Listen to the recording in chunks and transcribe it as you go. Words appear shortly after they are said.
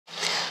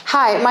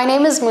Hi, my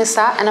name is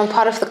Musa and I'm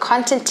part of the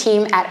content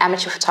team at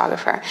Amateur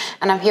Photographer.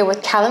 And I'm here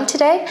with Callum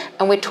today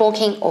and we're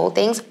talking all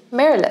things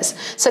mirrorless.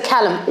 So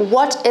Callum,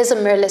 what is a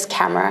mirrorless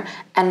camera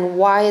and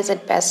why is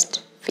it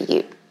best for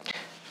you?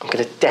 I'm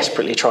going to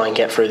desperately try and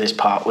get through this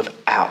part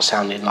without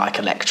sounding like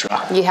a lecturer.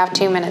 You have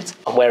 2 minutes.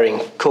 I'm wearing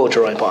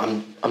corduroy, but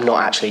I'm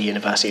not actually a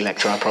university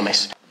lecturer, I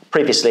promise.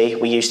 Previously,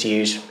 we used to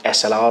use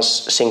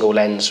SLRs, single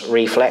lens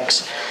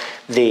reflex.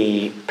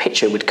 The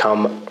picture would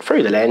come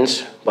through the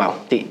lens, well,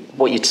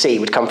 what you'd see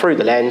would come through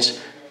the lens,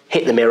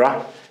 hit the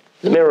mirror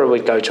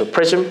would go to a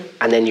prism,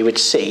 and then you would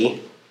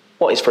see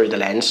what is through the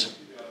lens,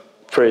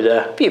 through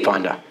the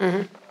viewfinder.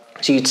 Mm-hmm.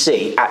 So you'd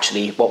see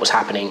actually what was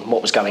happening,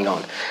 what was going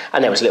on.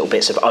 And there was little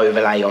bits of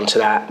overlay onto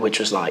that, which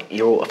was like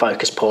your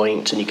autofocus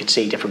point, and you could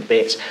see different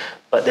bits,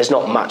 but there's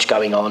not much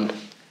going on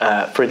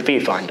through the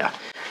viewfinder,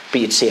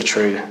 but you'd see a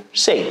true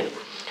scene.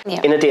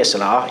 Yeah. In a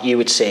DSLR, you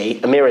would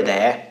see a mirror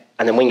there,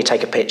 and then when you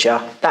take a picture,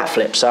 that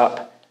flips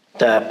up,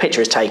 the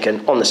picture is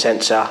taken on the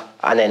sensor,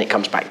 and then it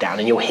comes back down,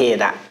 and you'll hear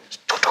that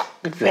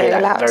very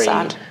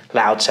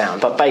loud sound.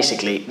 But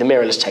basically, the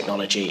mirrorless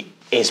technology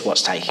is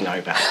what's taking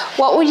over.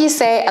 What would you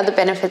say are the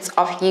benefits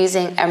of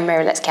using a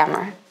mirrorless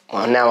camera?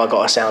 Well, now I've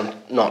got to sound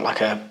not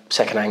like a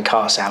second-hand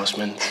car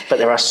salesman, but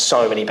there are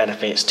so many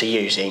benefits to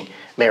using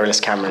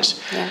mirrorless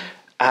cameras.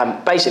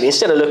 Yeah. Basically,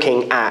 instead of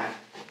looking at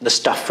the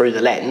stuff through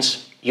the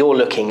lens, you're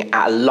looking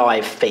at a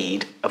live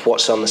feed of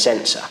what's on the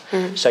sensor.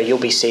 Mm. So you'll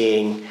be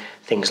seeing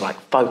things like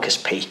focus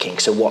peaking.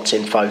 So what's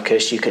in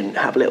focus, you can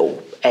have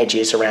little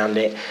edges around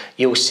it.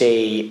 You'll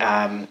see,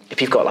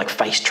 if you've got like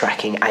face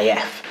tracking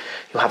AF,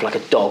 you'll have like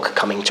a dog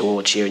coming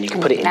towards you and you can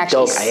put it in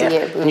dog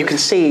AF. And you can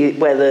see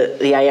where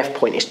the AF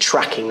point is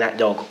tracking that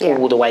dog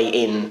all the way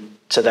in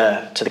to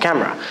the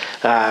camera.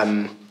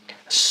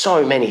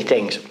 So many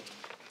things.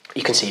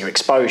 You can see your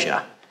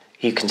exposure.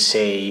 You can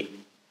see...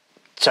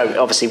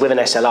 So obviously with an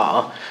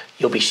SLR,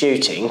 you'll be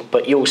shooting,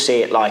 but you'll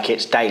see it like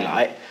it's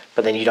daylight,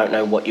 but then you don't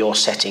know what your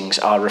settings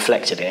are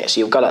reflected in it. So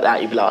you'll go like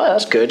that, you'll be like, oh,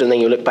 that's good. And then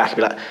you'll look back and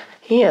be like,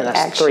 yeah, that's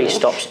actually 3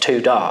 stops too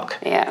dark.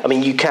 Yeah. I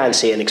mean, you can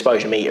see an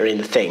exposure meter in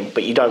the thing,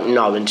 but you don't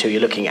know until you're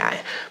looking at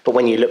it. But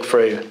when you look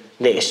through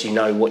this, you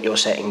know what your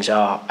settings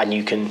are, and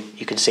you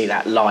can see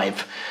that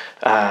live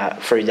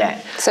through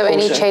there. So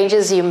any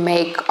changes you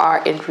make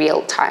are in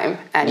real time,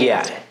 and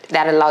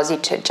that allows you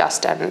to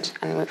adjust and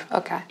move.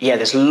 Okay. Yeah,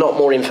 there's a lot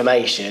more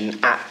information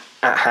at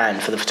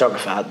hand for the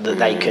photographer that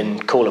they can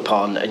call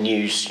upon and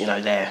use,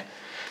 their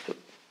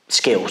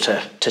skill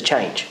to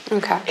change.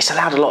 Okay. It's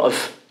allowed a lot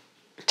of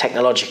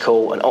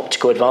technological and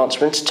optical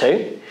advancements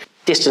too.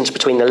 Distance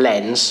between the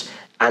lens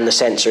and the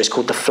sensor is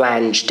called the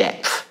flange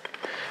depth,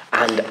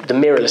 and the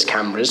mirrorless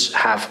cameras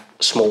have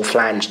small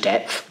flange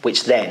depth,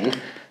 which then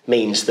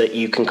means that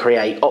you can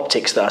create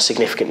optics that are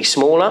significantly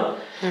smaller.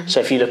 Mm-hmm. So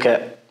if you look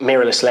at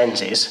mirrorless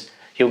lenses,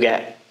 you'll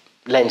get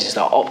lenses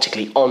that are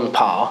optically on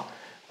par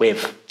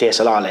with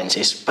DSLR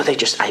lenses, but they're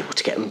just able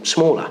to get them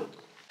smaller.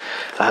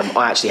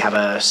 I actually have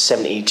a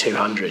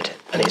 70-200,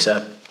 and it's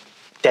a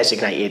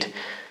designated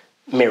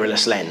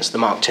mirrorless lens, the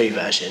Mark II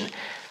version,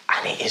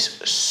 and it is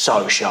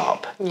so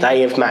sharp. Yeah.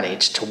 They have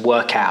managed to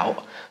work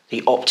out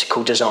the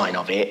optical design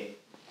of it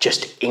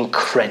just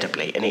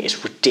incredibly, and it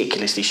is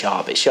ridiculously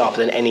sharp. It's sharper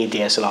than any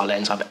DSLR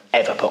lens I've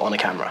ever put on a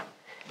camera.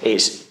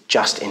 It's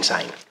just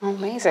insane.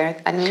 Amazing.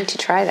 I need to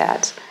try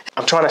that.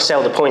 I'm trying to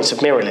sell the points of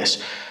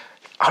mirrorless.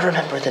 I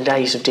remember the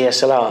days of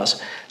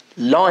DSLRs,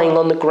 lying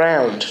on the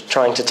ground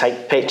trying to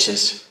take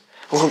pictures.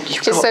 Well,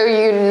 just so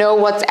you know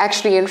what's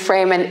actually in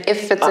frame and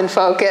if it's in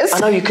focus. I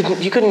know, you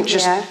couldn't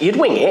just, you'd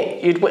wing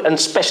it, and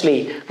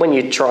especially when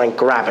you try and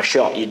grab a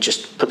shot, you'd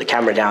just put the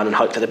camera down and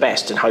hope for the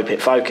best and hope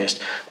it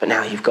focused. But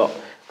now you've got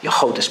your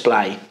whole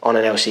display on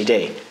an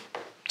LCD.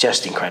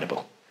 Just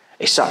incredible.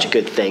 It's such a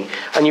good thing.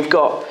 And you've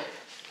got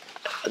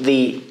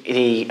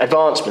the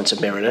advancements of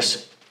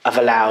mirrorless have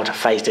allowed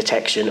phase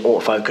detection,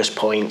 autofocus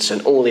points,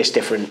 and all these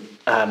different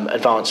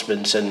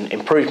advancements and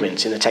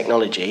improvements in the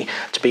technology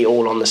to be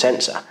all on the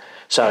sensor.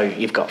 So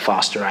you've got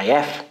faster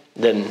AF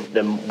than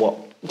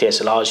what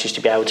DSLRs used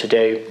to be able to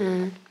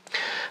do.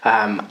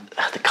 Mm.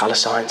 The colour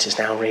science is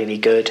now really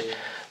good.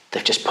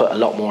 They've just put a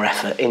lot more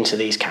effort into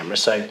these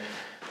cameras, so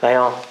they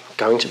are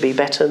going to be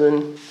better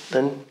than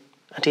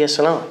a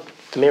DSLR.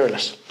 The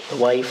mirrorless,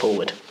 the way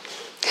forward.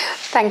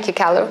 Thank you,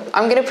 Callum.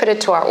 I'm going to put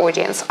it to our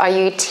audience. Are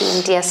you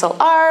team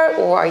DSLR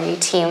or are you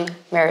team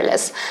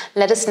mirrorless?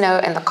 Let us know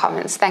in the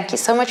comments. Thank you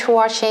so much for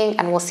watching,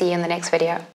 and we'll see you in the next video.